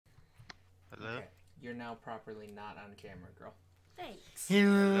Hello? Okay, you're now properly not on camera, girl. Thanks.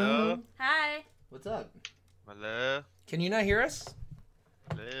 Hello? Hi. What's up? Hello? Can you not hear us?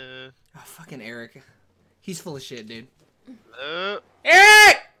 Hello? Oh, fucking Eric. He's full of shit, dude. Hello?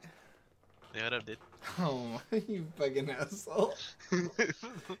 Eric! Yeah, what up, dude? Oh, you fucking asshole.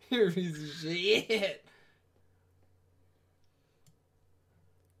 You're a piece of shit.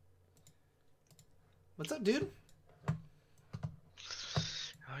 What's up, dude?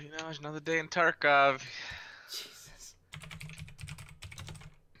 Oh, you know, it's another day in Tarkov. Jesus.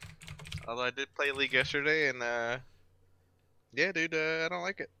 Although I did play League yesterday, and, yeah, dude, I don't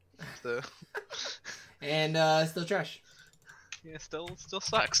like it. So, And, still trash. yeah, still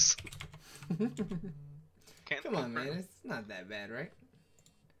sucks. Can't Come on, confirm. man. It's not that bad, right?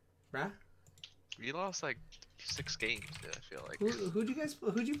 Bruh? You lost, like, 6 games, I feel like.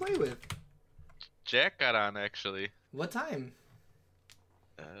 Who'd you play with? Jack got on, actually. What time?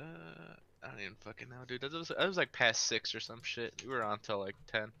 I don't even fucking know, dude. That was like past 6 or some shit. We were on till, like,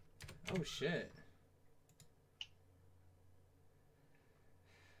 10. Oh, shit.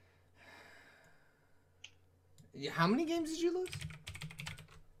 Yeah, how many games did you lose?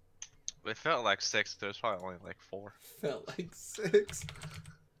 It felt like 6, there was probably only, like, 4. Felt like 6.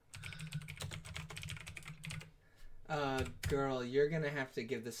 Girl, you're gonna have to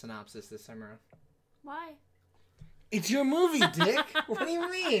give the synopsis this time around. Why? It's your movie, dick! What do you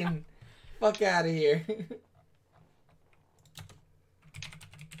mean? Fuck out of here.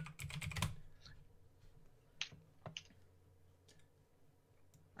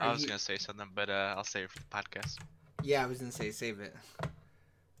 I was gonna say something, but I'll save it for the podcast. Yeah, I was gonna say save it.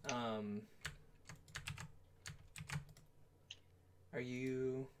 Are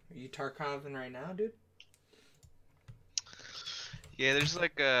you Tarkoving right now, dude? Yeah, there's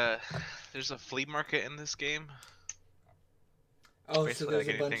a flea market in this game. Oh, so Basically, there's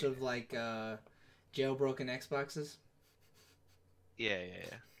like a bunch anything- of like jailbroken Xboxes. Yeah.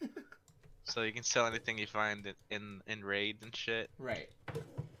 So you can sell anything you find in raid and shit. Right.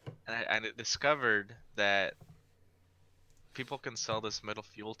 And I discovered that people can sell this metal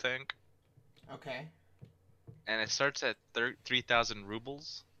fuel tank, Okay. and it starts at 3,000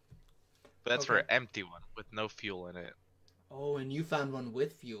 rubles. But that's for Okay. an empty one with no fuel in it. Oh, and you found one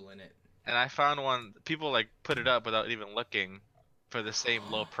with fuel in it. And I found one. People like put it up without even looking, for the same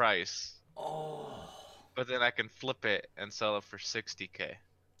low price. Oh. But then I can flip it and sell it for 60K.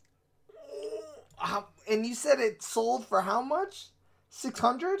 And you said it sold for how much?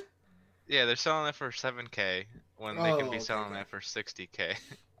 600? Yeah, they're selling it for 7K when they can be selling it for 60K.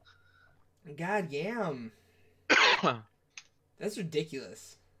 God damn. That's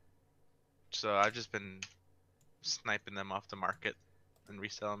ridiculous. So I've just been sniping them off the market and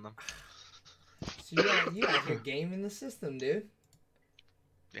reselling them. So you got your game in the system, dude.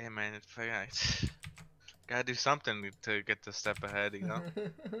 Yeah, man, gotta do something to get the step ahead, you know?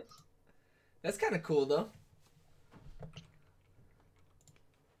 That's kind of cool, though.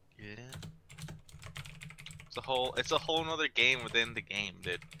 Yeah. It's a whole nother game within the game,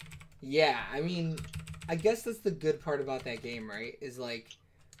 dude. Yeah, I mean, I guess that's the good part about that game, right? Is like,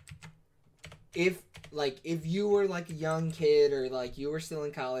 if you were like a young kid or like you were still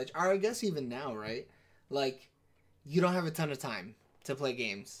in college, or I guess even now, right? Like, you don't have a ton of time to play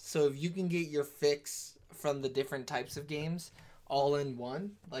games. So if you can get your fix from the different types of games all in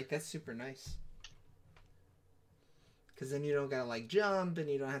one, like, that's super nice. Because then you don't gotta like jump and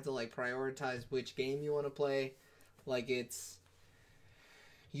you don't have to like prioritize which game you want to play. Like, you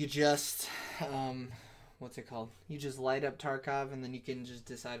just what's it called? You just light up Tarkov and then you can just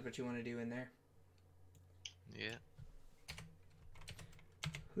decide what you want to do in there. Yeah.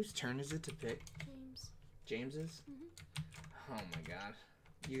 Whose turn is it to pick? James. James's? Mhm. Oh my god.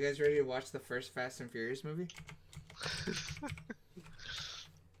 You guys ready to watch the first Fast and Furious movie?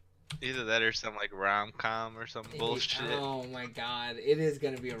 Either that or some like rom-com or some bullshit. Oh my god. It is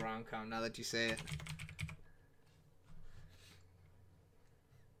gonna be a rom-com now that you say it.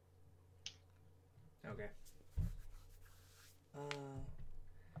 Okay.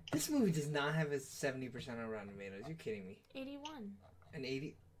 This movie does not have a 70% on Rotten Tomatoes. You're kidding me. 81. An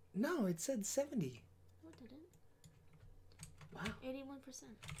 80? No, it said 70. No, it didn't. Wow. 81%.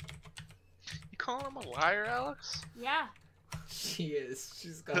 You calling him a liar, Alex? Yeah. She is.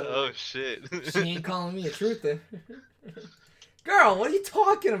 She's calling Oh shit. She ain't calling me a truther. Girl, what are you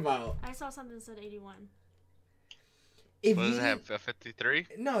talking about? I saw something that said 81. If What does you it have? A 53?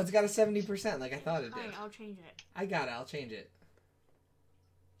 No, it's got a 70% like I thought it did. Alright, I'll change it. I got it. I'll change it.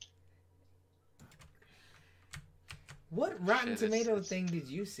 What Rotten Shit, Tomato it's- thing did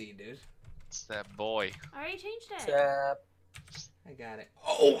you see, dude? It's that boy. I already changed it. I got it.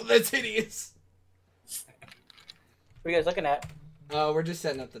 Oh, that's hideous. What are you guys looking at? We're just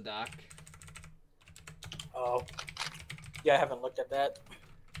setting up the dock. Oh. Yeah, I haven't looked at that.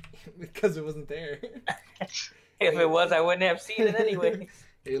 Because it wasn't there. If it was, I wouldn't have seen it anyway.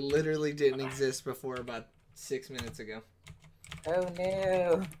 It literally didn't exist before about 6 minutes ago. Oh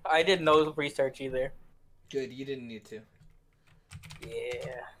no. I did no research either. Good, you didn't need to.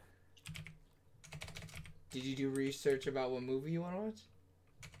 Yeah. Did you do research about what movie you want to watch?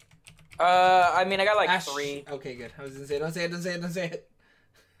 I mean, I got like Ash. 3. Okay, good. I was gonna say, don't say it, don't say it, don't say it.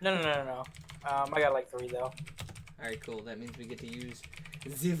 No. I got like 3 though. Alright, cool. That means we get to use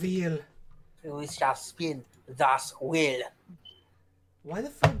the wheel. We shall spin das wheel. Why the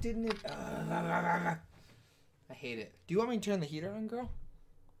fuck didn't it? I hate it. Do you want me to turn the heater on, girl?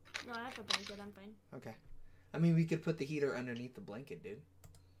 No, I have a blanket. I'm fine. Okay. I mean, we could put the heater underneath the blanket, dude.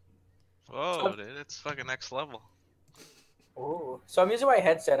 Whoa, dude, it's fucking next level. Ooh. So I'm using my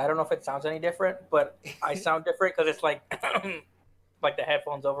headset. I don't know if it sounds any different, but I sound different because it's like like the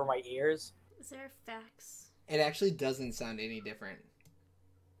headphones over my ears. Is there facts? It actually doesn't sound any different.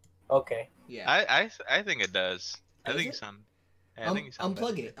 Okay. Yeah. I think it does. I Does think you it? sound. I think you sound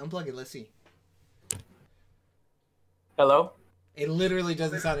Unplug better. it. Unplug it. Let's see. Hello? It literally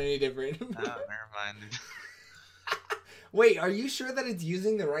doesn't sound any different. Oh, never mind. Dude. Wait, are you sure that it's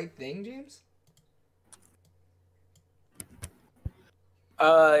using the right thing, James?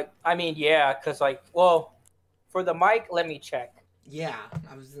 I mean, yeah, because like, well, for the mic, let me check. Yeah,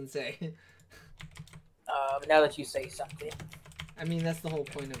 I was gonna say. Now that you say something. I mean, that's the whole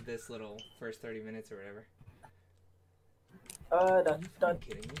point of this little first 30 minutes or whatever. Da, Are you da, fucking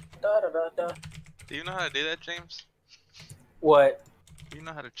kidding me? da, da, da. Do you know how to do that, James? What? Do you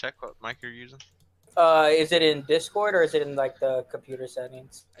know how to check what mic you're using? Is it in Discord or is it in like the computer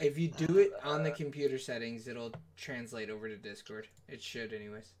settings? If you do it on the computer settings, it'll translate over to Discord. It should,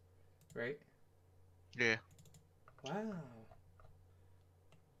 anyways. Right? Yeah. Wow.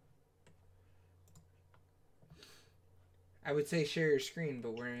 I would say share your screen,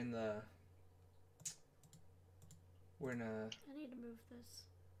 but we're in a. I need to move this.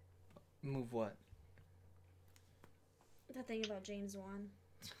 Move what? That thing about James Wan.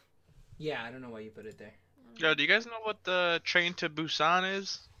 Yeah, I don't know why you put it there. Yo, do you guys know what the Train to Busan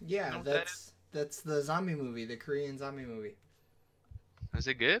is? Yeah, know what that that's the zombie movie, the Korean zombie movie. Is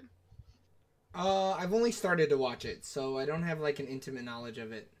it good? I've only started to watch it, so I don't have like an intimate knowledge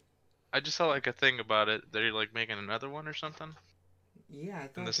of it. I just saw like a thing about it. They're like making another one or something Yeah, I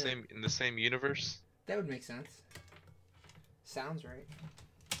thought in the same universe. that would make sense. Sounds right.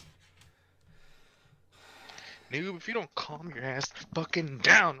 Noob, if you don't calm your ass fucking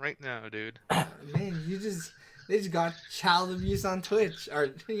down right now, dude. Man, they just got child abuse on Twitch. Or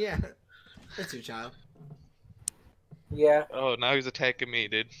yeah, that's your child. Yeah. Oh, now he's attacking me,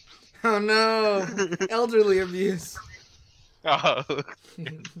 dude. Oh no, elderly abuse. Oh.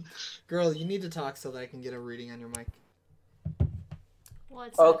 Girl, you need to talk so that I can get a reading on your mic.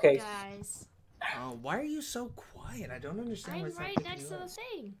 What's Okay. up, guys? Oh, why are you so quiet? I don't understand. why I'm it's not right picking next you to the up.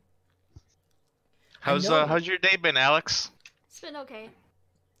 thing. How's know. how's your day been, Alex? It's been okay.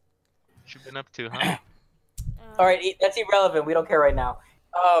 What you been up to, huh? All right, that's irrelevant. We don't care right now.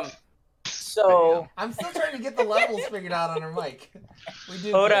 So I'm still trying to get the levels figured out on her mic. We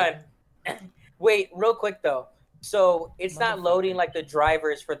do. hold care. on. Wait, real quick though. So it's not Motherfucker. loading like the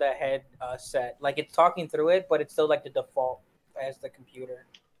drivers for the head set. Like it's talking through it, but it's still like the default as the computer.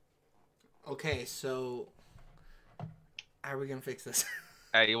 Okay, so how are we gonna fix this?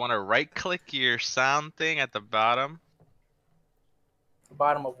 You want to right click your sound thing at the bottom? The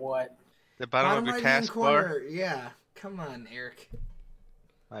bottom of what? The bottom of your right-hand taskbar? Yeah, come on, Eric.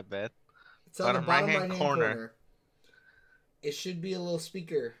 My bad. It's on the bottom right-hand right-hand corner. It should be a little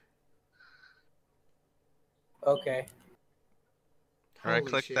speaker. Okay. Right, Holy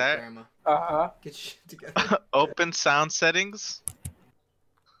click shit, that. Grandma. Uh-huh. Get your shit together. Open sound settings,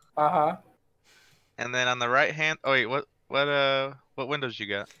 Uh-huh. and then on the right hand. Oh wait, what windows you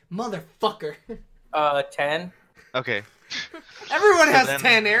got? Motherfucker. 10. Okay. Everyone has then-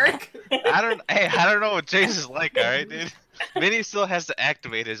 10, Eric. I don't know what James is like. All right, dude. Vinny still has to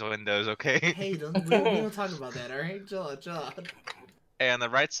activate his windows. Okay. Hey, we don't talk about that, alright? Chill out. Hey, on the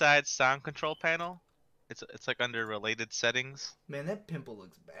right side, sound control panel. It's like under related settings. Man, that pimple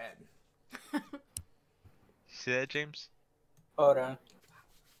looks bad. See that, James? Hold on.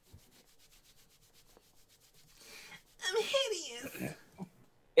 I'm hideous.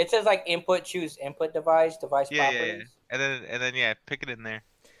 It says like input, choose input device Yeah, properties. And then yeah, pick it in there.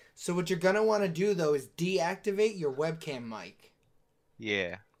 So what you're gonna want to do though is deactivate your webcam mic.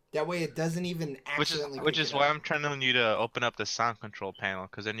 Yeah. That way it doesn't even accidentally Which pick is it why up. I'm telling you to open up the sound control panel,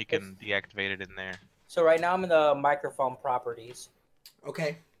 because then you can deactivate it in there. So right now I'm in the microphone properties.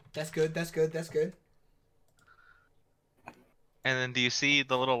 Okay, that's good. That's good. That's good. And then do you see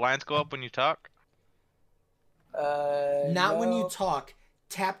the little lines go up when you talk? Not when you No. talk.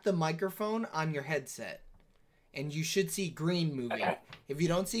 Tap the microphone on your headset, and you should see green moving. If you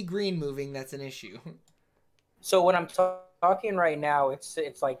don't see green moving, that's an issue. So when I'm talking right now, it's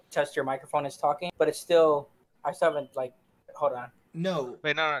like test your microphone is talking, but it's still I still haven't like hold on. No.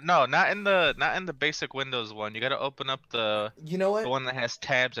 Wait, no, not in the basic Windows one. You gotta open up the You know what? one that has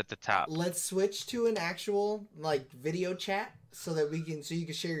tabs at the top. Let's switch to an actual like video chat so that you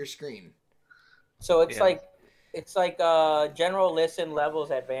can share your screen. So it's Yeah. like general listen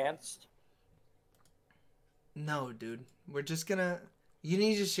levels advanced. No, dude. We're just gonna. You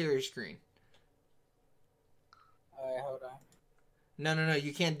need to share your screen. All right, hold on. No.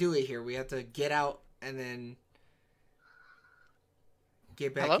 You can't do it here. We have to get out and then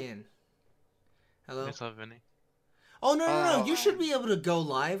get back Hello? in. Hello? What's up, Vinny? Oh, no. Oh. You should be able to go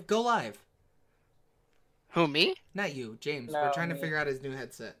live. Go live. Who, me? Not you, James. No, We're trying to me. figure out his new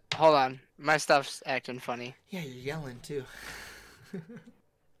headset. Hold on. My stuff's acting funny. Yeah, you're yelling too.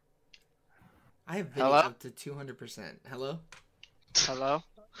 I have video Hello? up to 200%. Hello? Hello?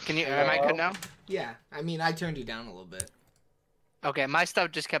 Am I good now? Yeah, I mean, I turned you down a little bit. Okay, my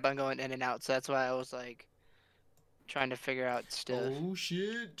stuff just kept on going in and out, so that's why I was like trying to figure out stuff. Oh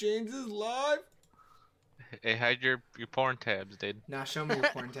shit, James is live. Hey, hide your porn tabs, dude. Now show me your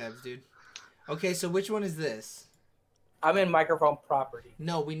porn tabs, dude. Okay, so which one is this? I'm in microphone property.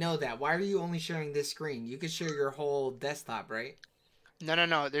 No, we know that. Why are you only sharing this screen? You could share your whole desktop, right?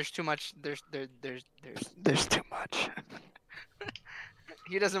 No. There's too much. There's too much.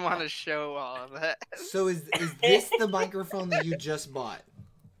 He doesn't want to show all of that. So is this the microphone that you just bought?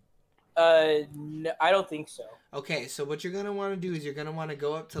 No, I don't think so. Okay, so what you're gonna want to do is you're gonna want to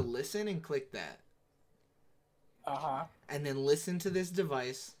go up to listen and click that, Uh-huh. and then listen to this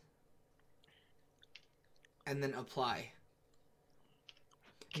device, and then apply.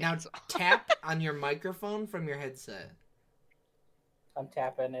 Now Cancel. tap on your microphone from your headset. I'm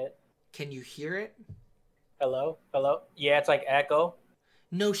tapping it. Can you hear it? Hello? Hello? Yeah, it's like echo.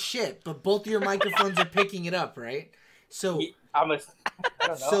 No shit, but both of your microphones are picking it up, right? So I don't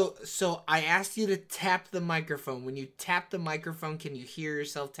know. so I asked you to tap the microphone. When you tap the microphone, can you hear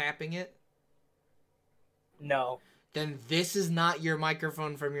yourself tapping it? No. Then this is not your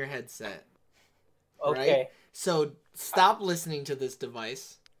microphone from your headset. Okay. Right? So stop listening to this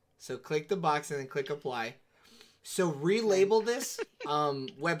device. So click the box and then click apply. So relabel this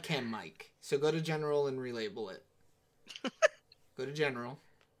webcam mic. So go to general and relabel it. Go to general.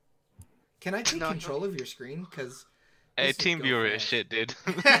 Can I take No. control of your screen? Because Hey, team viewer is shit, dude.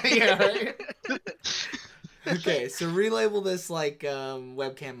 yeah, right? Okay, so relabel this like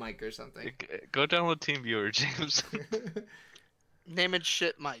webcam mic or something. Go download team viewer, James. Name it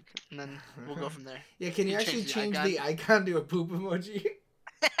shit Mike, and then we'll go from there. Yeah, can you You actually change change the the icon to a poop emoji?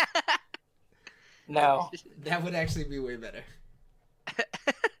 No. That would actually be way better.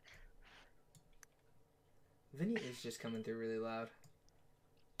 Vinny is just coming through really loud.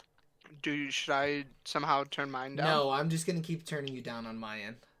 Should I somehow turn mine down? No, I'm just gonna keep turning you down on my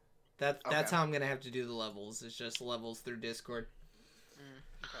end. That's Okay. how I'm gonna have to do the levels. It's just levels through Discord.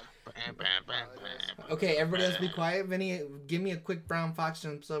 Okay, everybody else be quiet. Vinny, give me a quick brown fox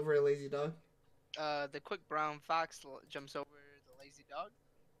jumps over a lazy dog. The quick brown fox jumps over the lazy dog.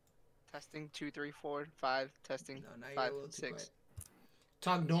 Testing 2, 3, 4, 5. Testing No, now you're 5, a little too 6. quiet.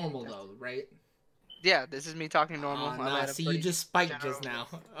 Talk normal though, right? Yeah, this is me talking normal. Aw, I'm nah, at a see, you pretty just spiked general just now.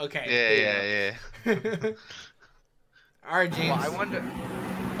 Okay. Yeah. All right, James. Well, I wonder.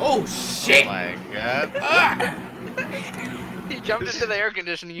 Oh shit! Oh my god. Ah! He jumped into the air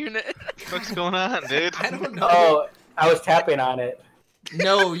conditioning unit. What's going on, dude? I don't know. Oh, I was tapping on it.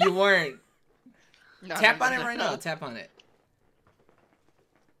 No, you weren't. No, Tap no, on no, it right no. now. Tap on it.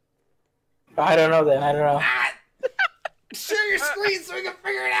 I don't know then. I don't know. Ah! Share your screen so we can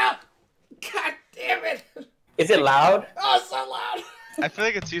figure it out. God damn it! Is it loud? Oh, so loud. I feel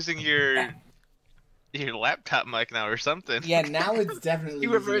like it's using your laptop mic now or something. Yeah, now it's definitely. He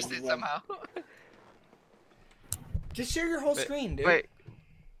using reversed the it web- somehow. Just share your whole Wait, screen, dude. Wait.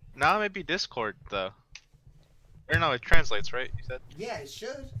 Now it may be Discord though. Or no, it translates, right? You said. Yeah, it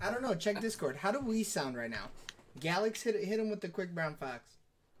should. I don't know. Check Discord. How do we sound right now? Galax hit him with the quick brown fox.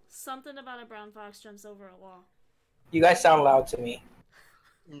 Something about a brown fox jumps over a wall. You guys sound loud to me.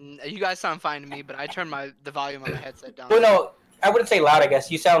 You guys sound fine to me, but I turned the volume on my headset down. Well, no, I wouldn't say loud, I guess.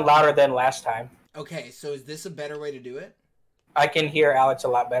 You sound louder than last time. Okay, so is this a better way to do it? I can hear Alex a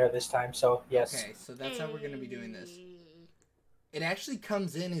lot better this time, so yes. Okay, so that's how we're gonna be doing this. It actually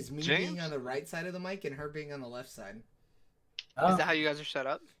comes in as me James? being on the right side of the mic and her being on the left side. Oh. Is that how you guys are set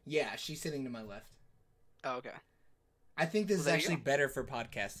up? Yeah, she's sitting to my left. Oh, okay. I think this Well, is there you actually better for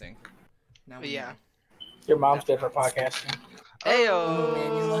podcasting. Now we Yeah. know. Your mom's good for podcasting. Heyo. Oh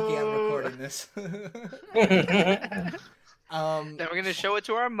man, you're lucky I'm recording this. Then we're gonna show it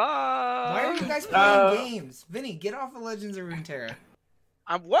to our mom. Why are you guys playing games? Vinny, get off of Legends of Runeterra.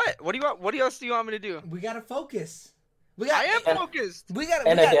 What? What do you want? What else do you want me to do? We gotta focus. I am And- focused.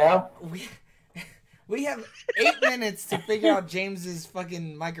 And Adele? We have 8 minutes to figure out James's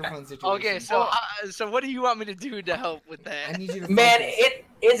fucking microphone situation. Okay, so what do you want me to do to help with I that? need you to Man, focus.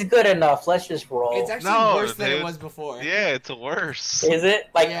 it's good enough. Let's just roll. It's actually No, worse than it dude. was before. Yeah, it's worse. Is it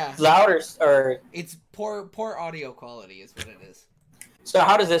like Yeah. louder or? It's poor audio quality is what it is. So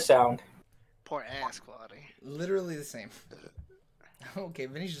how does this sound? Poor ass quality. Literally the same. Okay,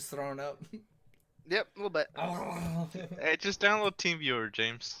 Vinny's just throwing up. Yep, a little bit. Oh. Hey, just download TeamViewer,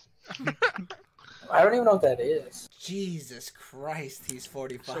 James. I don't even know what that is. Jesus Christ, he's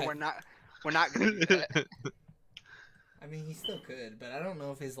 45. So we're not gonna do that. I mean, he still could, but I don't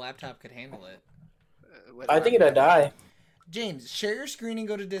know if his laptop could handle it. I think it'd die. James, share your screen and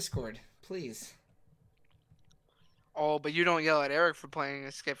go to Discord, please. Oh, but you don't yell at Eric for playing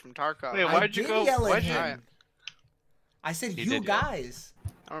Escape from Tarkov. Wait, I why'd you did go? yell at Why'd you? him. Alright. I said He you did yell. guys.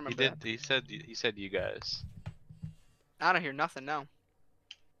 I don't He remember. did. He said you guys. That. I don't hear nothing now.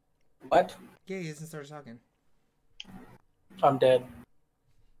 What? Yeah, he hasn't started talking. I'm dead.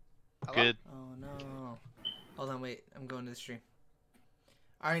 Hello? Good. Oh no. Hold on, wait. I'm going to the stream.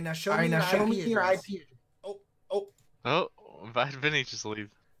 All right, now show me your IP. Oh, invite Vinny. Just leave.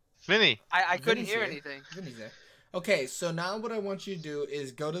 Vinny. I couldn't Vinny's hear here. anything. Vinny's there. Okay, so now what I want you to do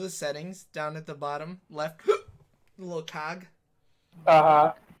is go to the settings down at the bottom left, the little cog.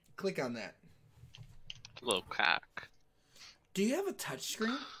 Uh-huh. Click on that. Little cock. Do you have a touch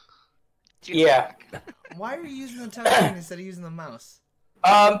screen? Yeah. Why are you using the touch screen instead of using the mouse?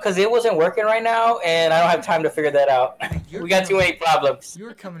 Because it wasn't working right now, and I don't have time to figure that out. You're We got too many problems.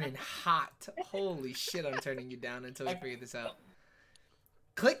 You're coming in hot. Holy shit, I'm turning you down until we figure this out.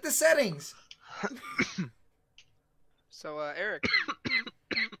 Click the settings. So, Eric,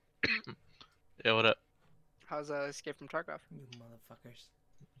 Yeah, what up? how's Escape from Tarkov? You motherfuckers.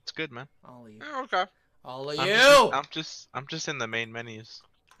 It's good, man. All of you. Okay. All of I'm you! I'm just in the main menus.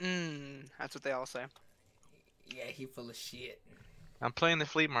 That's what they all say. Yeah, he full of shit. I'm playing the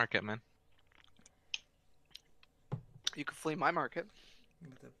flea market, man. You can flee my market. I'm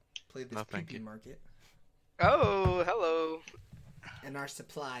about to play this No, thank pee-pee you. market. Oh, hello. And our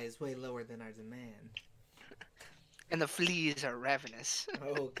supply is way lower than our demand. And the fleas are ravenous.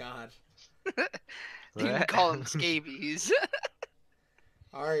 Oh, God. You can call them scabies.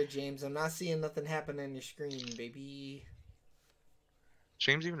 Alright, James, I'm not seeing nothing happen on your screen, baby.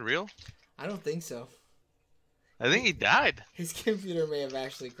 James even real? I don't think so. I think he died. His computer may have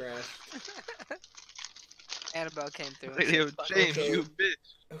actually crashed. Annabelle came through. and Radio said, "Fuck James, Okay. you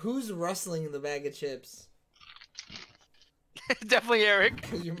bitch. Who's rustling in the bag of chips? it." Definitely Eric.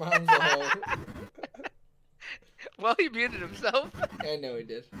 Because your mom's a hoe. Well, he muted himself. I know he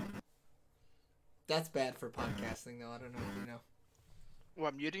did. That's bad for podcasting, though. I don't know if you know.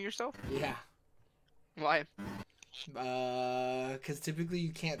 What, muting yourself? Yeah. Why? Because typically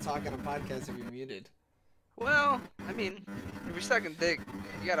you can't talk on a podcast if you're muted. Well, I mean, if you're sucking dick,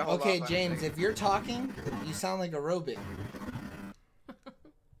 you gotta hold Okay, off on James, everything. if you're talking, you sound like a robot.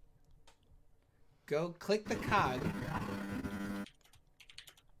 Go click the cog.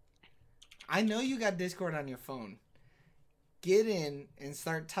 I know you got Discord on your phone. Get in and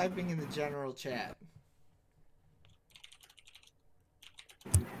start typing in the general chat.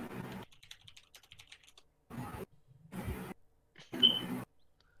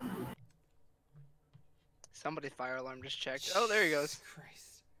 Somebody's fire alarm just checked. Oh, there he goes.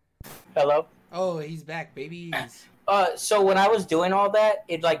 Christ. Hello? Oh, he's back, babies. So when I was doing all that,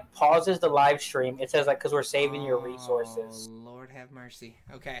 it like pauses the live stream. It says like, because we're saving your resources. Oh, Lord have mercy.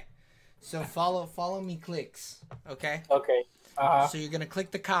 Okay. So follow me clicks. Okay? Okay. Uh-huh. So you're gonna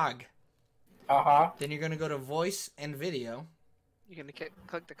click the cog. Uh-huh. Then you're gonna go to voice and video. You're gonna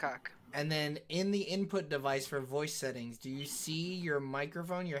click the cock. And then in the input device for voice settings, do you see your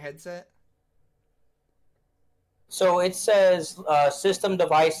microphone, your headset? So it says system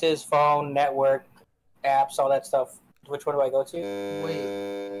devices, phone, network, apps, all that stuff. Which one do I go to? Wait.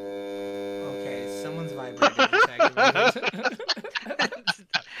 Okay, someone's vibrating. It's activated.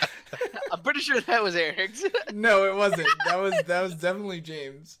 I'm pretty sure that was Eric's. No, it wasn't. That was definitely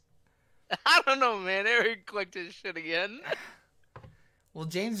James. I don't know, man. Eric clicked his shit again. Well,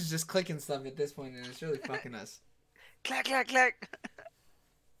 James is just clicking stuff at this point, and it's really fucking us. Clack, clack, clack.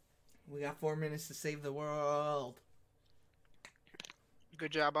 We got 4 minutes to save the world.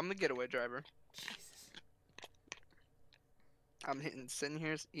 Good job. I'm the getaway driver. Jesus. I'm sitting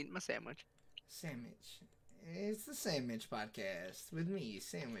here eating my sandwich. Sandwich. It's the Sandwich Podcast with me,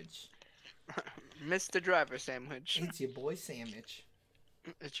 Sandwich. Mr. Driver Sandwich. It's your boy, Sandwich.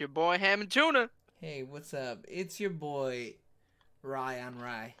 It's your boy Ham and Tuna. Hey, what's up? It's your boy, Rye on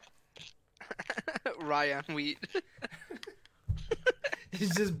Rye. Rye on wheat.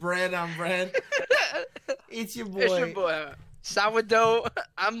 It's just bread on bread. It's your boy. It's your boy. Sourdough.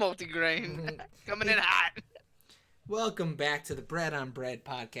 I'm multigrain. Coming in hot. Welcome back to the Bread on Bread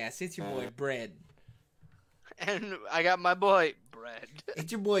podcast. It's your boy, Bread. And I got my boy, Bread.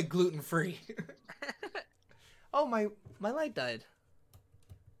 It's your boy, Gluten Free. Oh, my light died.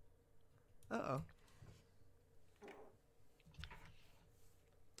 Uh-oh.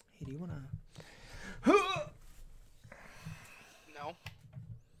 Hey, do you wanna... No.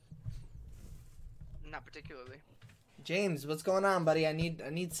 Not particularly. James, what's going on, buddy? I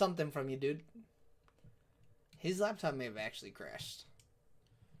need something from you, dude. His laptop may have actually crashed.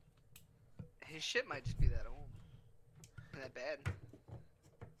 His shit might just be that old. That bad.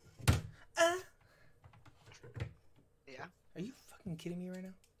 Yeah. Are you fucking kidding me right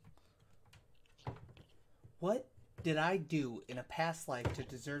now? What did I do in a past life to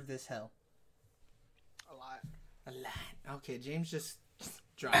deserve this hell? A lot. A lot. Okay, James just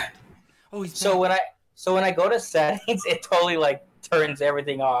dropped. Oh, he's So back. when I go to settings, it totally like turns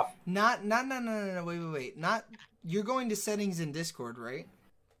everything off. No, wait. Not, you're going to settings in Discord, right?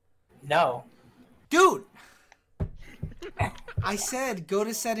 No. Dude! I said go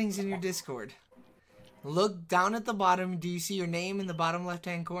to settings in your Discord. Look down at the bottom. Do you see your name in the bottom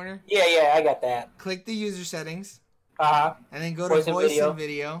left-hand corner? Yeah, I got that. Click the user settings, Uh-huh. and then go to voice and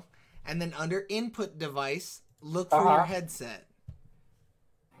video. And then under input device, look for your headset.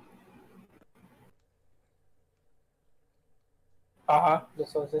 Uh-huh.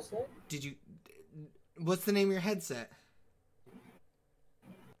 So is this it? Did you... What's the name of your headset?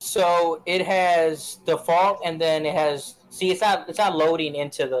 So it has default, and then it has. See, it's not loading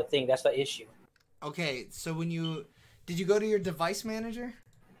into the thing. That's the issue. Okay, so when you... Did you go to your device manager?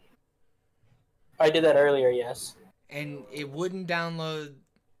 I did that earlier. Yes. And it wouldn't download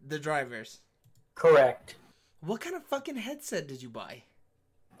the drivers. Correct. What kind of fucking headset did you buy?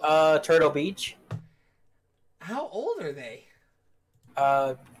 Turtle Beach. How old are they?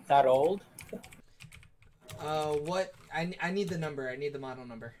 Not old. What? I need the number. I need the model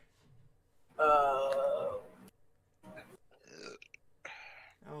number.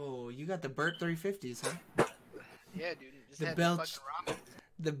 Oh, you got the Burt 350s, huh? Yeah, dude. Just The had Belch. fucking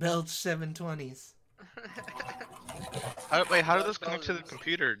The Belch 720s. ramen. How did this connect to the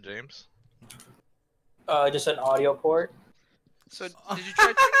computer, James? Just an audio port. So did you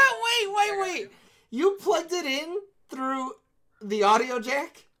try? Wait. You plugged it in through the audio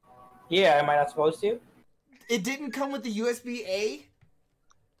jack? Yeah, am I not supposed to? It didn't come with the USB-A?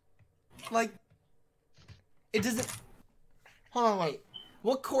 Like, it doesn't... Hold on, wait.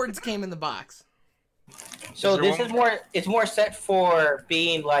 What cords came in the box? So Is there this one- is more. It's more set for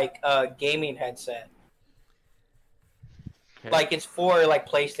being like a gaming headset. Okay. Like it's for like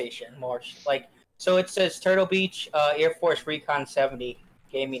PlayStation more. Like so it says Turtle Beach Air Force Recon 70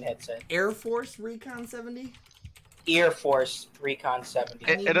 gaming headset. Air Force Recon 70? Air Force Recon 70.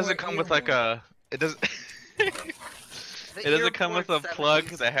 I need It doesn't more come with air like a. It doesn't. It doesn't come with a Airport plug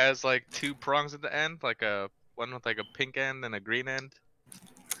 70s. that has like 2 prongs at the end, like a one with like a pink end and a green end.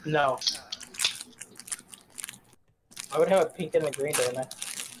 No. I would have a pink and a green, don't I?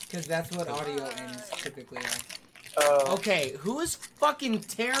 Because that's what audio ends typically are. Oh. Okay, who is fucking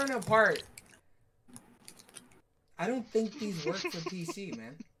tearing apart? I don't think these work for PC,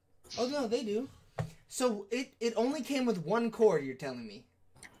 man. Oh, no, they do. So it only came with one cord, you're telling me.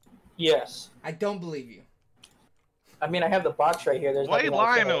 Yes. I don't believe you. I mean, I have the box right here. There's Why are you nothing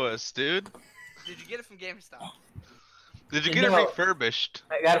else in lying it. to us, dude? Did you get it from GameStop? Did you get it No. refurbished?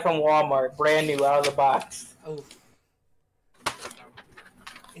 I got it from Walmart, brand new, out of the box. Oh.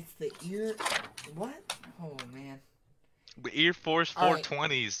 It's the ear... What? Oh, man. Air Force All right.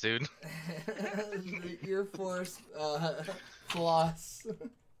 420s, dude. The Air Force floss.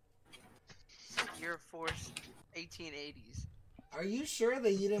 Air Force 1880s. Are you sure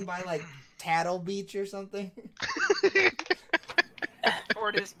that you didn't buy, like, Tattle Beach or something?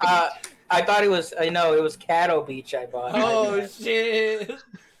 Tortoise. I thought it was. I know it was Caddo Beach. I bought. Oh, shit.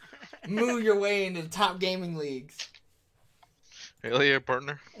 Move your way into the top gaming leagues. Hell yeah,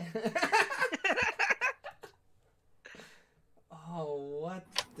 partner. Oh, what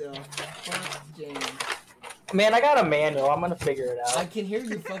the fuck, James? Man, I got a manual. I'm gonna figure it I out. can hear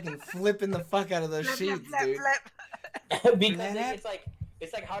you fucking flipping the fuck out of those sheets, dude. Because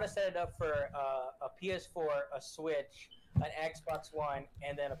it's like how to set it up for a PS4, a Switch, an Xbox One,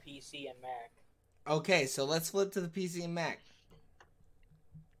 and then a PC and Mac. Okay, so let's flip to the PC and Mac.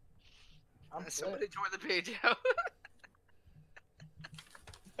 I'm Somebody tore the page out.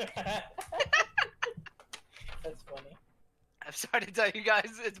 good. That's funny. I'm sorry to tell you guys,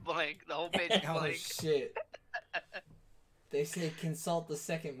 it's blank. The whole page is Oh blank. shit. They say consult the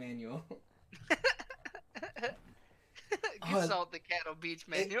second manual. Consult the Cattle Beach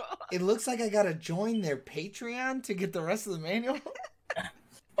manual. It looks like I gotta join their Patreon to get the rest of the manual.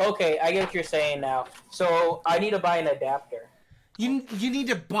 Okay, I get what you're saying now. So I need to buy an adapter. You need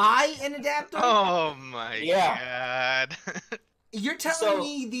to buy an adapter? Oh my Yeah. god. You're telling So-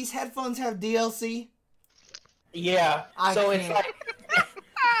 me these headphones have DLC? Yeah. I So it's can't. like,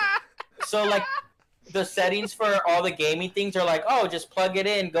 so like, the settings for all the gaming things are like, oh, just plug it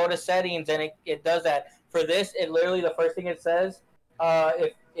in, go to settings, and it does that. For this, it literally the first thing it says,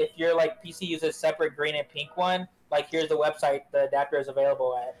 if your like PC uses separate green and pink one, like here's the website the adapter is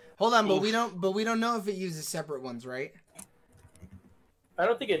available at. Hold on, but we Oof. don't know if it uses separate ones, right? I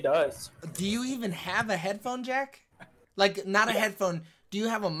don't think it does. Do you even have a headphone jack? Like, not a headphone. Do you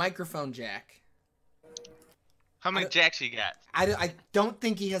have a microphone jack? How many jacks you got? I don't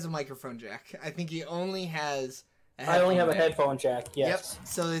think he has a microphone jack. I think he only has a I only have a jack. headphone jack. Yes. Yep.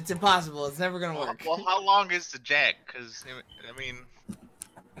 So it's impossible. It's never gonna work. Well, how long is the jack? Because I mean,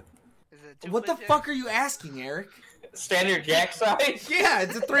 Is it What the two-foot fuck are you asking, Eric? Standard jack size. Yeah,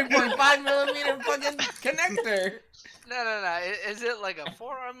 it's a 3.5 millimeter fucking connector. No. Is it like a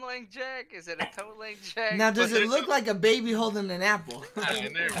forearm length jack? Is it a toe length jack? Now, does it look like a baby holding an apple?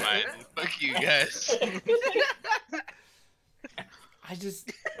 never mind. Fuck you guys.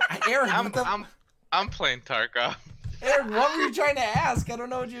 Eric, what the, I'm playing Tarkov. Eric, what were you trying to ask? I don't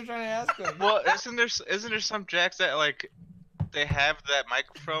know what you were trying to ask him. Well, isn't there some jacks that like they have that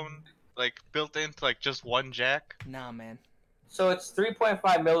microphone like built into like just one jack? Nah, man. So it's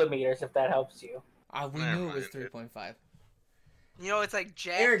 3.5 millimeters, if that helps you. We Never knew it was mind, 3.5. You know, it's like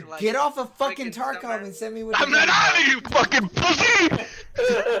jack. Eric, like, get off of fucking freaking Tarkov summer. and send me what I'm you not got. on you, fucking pussy!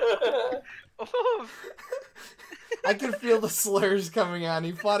 Oof. I can feel the slurs coming on.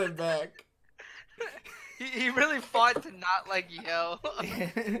 He fought it back. He really fought to not like yell.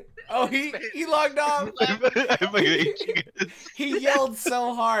 Oh, he logged off. I fucking hate you guys. He yelled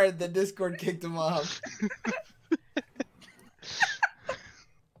so hard that Discord kicked him off.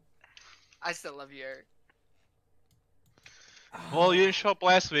 I still love you, Eric. Well, you didn't show up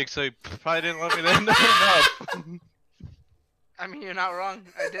last week, so you probably didn't let me then know enough. I mean, you're not wrong.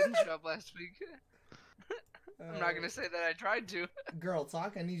 I didn't show up last week. I'm not gonna say that I tried to. Girl,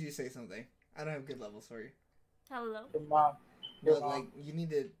 talk. I need you to say something. I don't have good levels for you. Hello. Your mom. Your But mom. like, you need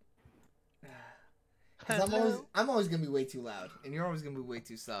to. 'Cause I'm always gonna be way too loud, and you're always gonna be way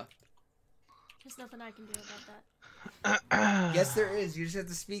too soft. There's nothing I can do about that. Yes, there is. You just have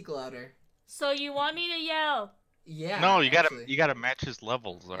to speak louder. So you want me to yell? Yeah. No, you actually. gotta match his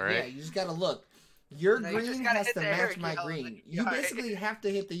levels, all Yeah, right? you just gotta look. Your No, you just green gotta has hit to the match Eric my yellow, green. like, You alright. basically have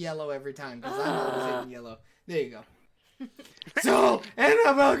to hit the yellow every time because I'm always hitting yellow. There you go. So,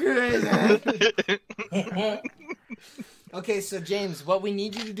 Annabelle crazy. Okay, so James, what we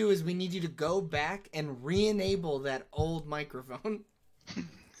need you to do is we need you to go back and re-enable that old microphone.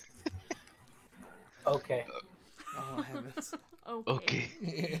 Okay. Oh heavens.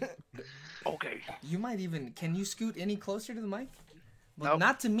 Okay. Okay. You might even. Can you scoot any closer to the mic? Well, Nope.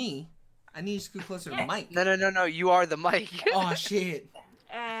 not to me. I need you to scoot closer to the mic. No. You are the mic. Oh shit.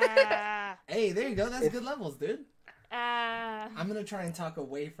 Ah. Hey, there you go. That's good levels, dude. Ah. I'm gonna try and talk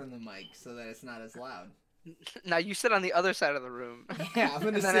away from the mic so that it's not as loud. Now you sit on the other side of the room. Yeah, I'm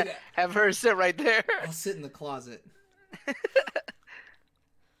gonna And then sit. have her sit right there. I'll sit in the closet.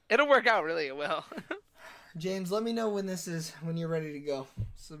 It'll work out really well. James, let me know when you're ready to go,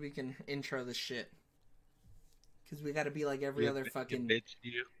 so we can intro the shit. Cause we gotta be like every other fucking bitch,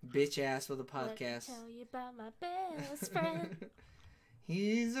 you. bitch ass with a Let me podcast. tell you about my best friend.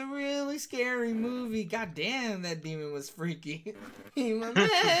 He's a really scary movie. God damn, that demon was freaky. He's my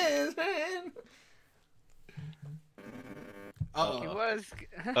best friend. He Uh-oh. was.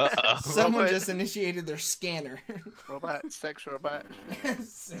 Uh-oh. Someone Robot. just initiated their scanner. Robot, sex robot.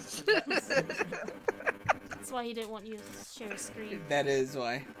 That's why he didn't want you to share a screen. That is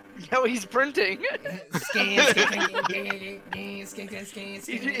why. Yo, he's printing. He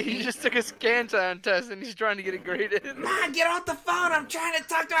just took a scan time test and he's trying to get it graded. Mom, get off the phone. I'm trying to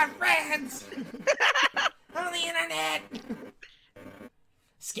talk to my friends. On the internet.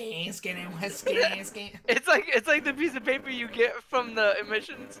 Scan. It's like the piece of paper you get from the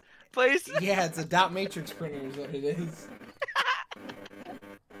emissions place. Yeah, it's a dot matrix printer is what it is.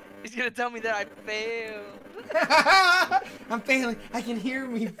 He's gonna tell me that I failed. I'm failing. I can hear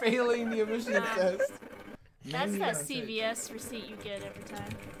me failing the emissions test. That's Menu that on Twitch. CVS receipt you get every time.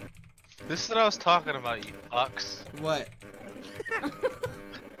 This is what I was talking about, you fucks. What?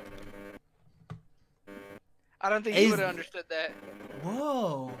 I don't think Is- he would have understood that.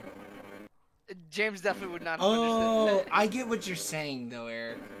 Whoa. James definitely would not have Oh, understood I get what you're saying though,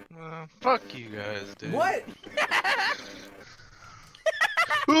 Eric. Fuck you guys, dude. What? that.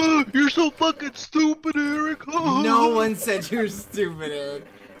 Oh, you're so fucking stupid, Eric. No one said you're stupid, Eric.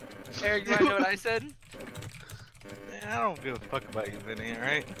 Eric, you wanna know what I said? Man, I don't give a fuck about you, Vinny,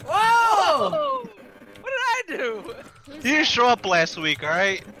 alright? Whoa! Oh! What did I do? Who's You didn't that? show up last week,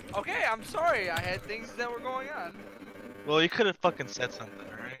 alright? Okay, I'm sorry. I had things that were going on. Well, you could have fucking said something,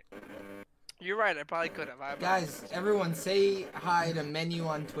 alright? You're right. I probably could have. Guys, everyone say hi to Menu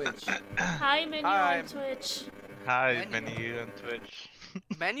on Twitch. Hi, menu Hi. on Twitch. Hi, Menu. Vinny on Twitch.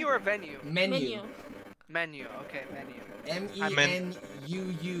 Menu or venue? Menu. Menu. Okay, menu.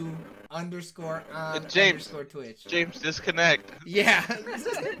 MENUU underscore on James. underscore Twitch. James, disconnect. Yeah.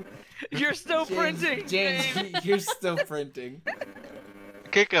 You're still printing. James, you're still printing.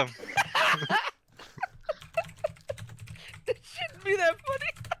 Kick him. It shouldn't be that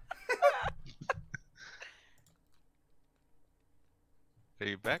funny. Are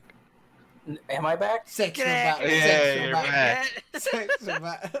you back? Am I back? Sex Get robot. Yeah, Sex you're robot. back. Sex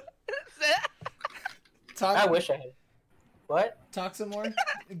robot. I Talk, wish I had. What? talk some more.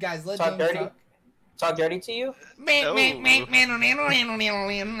 Guys, let Talk James dirty? talk. Talk dirty to you?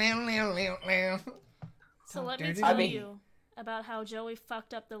 So let me dirty. tell I mean- you about how Joey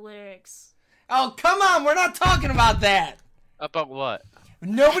fucked up the lyrics. Oh, come on. We're not talking about that. About what?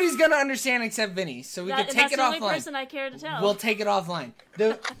 Nobody's going to understand except Vinny, so we can take That's it the only offline. person I care to tell. We'll take it offline.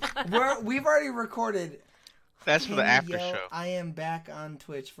 We've already recorded. That's for the Can you after yell, show. I am back on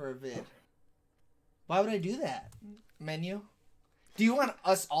Twitch for a vid. Why would I do that? Menu? Do you want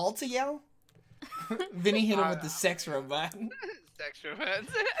us all to yell? Vinny hit him with the sex robot. Sex romance.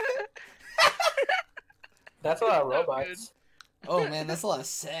 That's a lot of So robots. Oh man, that's a lot of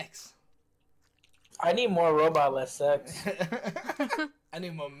sex. I need more robot, less sex. I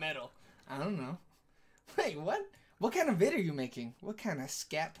need more metal. I don't know. Wait, what? What kind of vid are you making? What kind of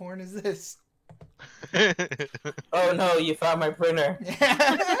scat porn is this? Oh no, you found my printer.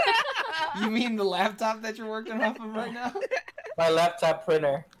 You mean the laptop that you're working off of right now? My laptop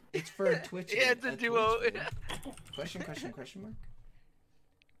printer. It's for a Twitch. Yeah, it's a duo. Twitch vid. Question mark?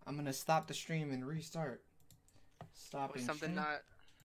 I'm gonna stop the stream and restart. Stopping Something stream. not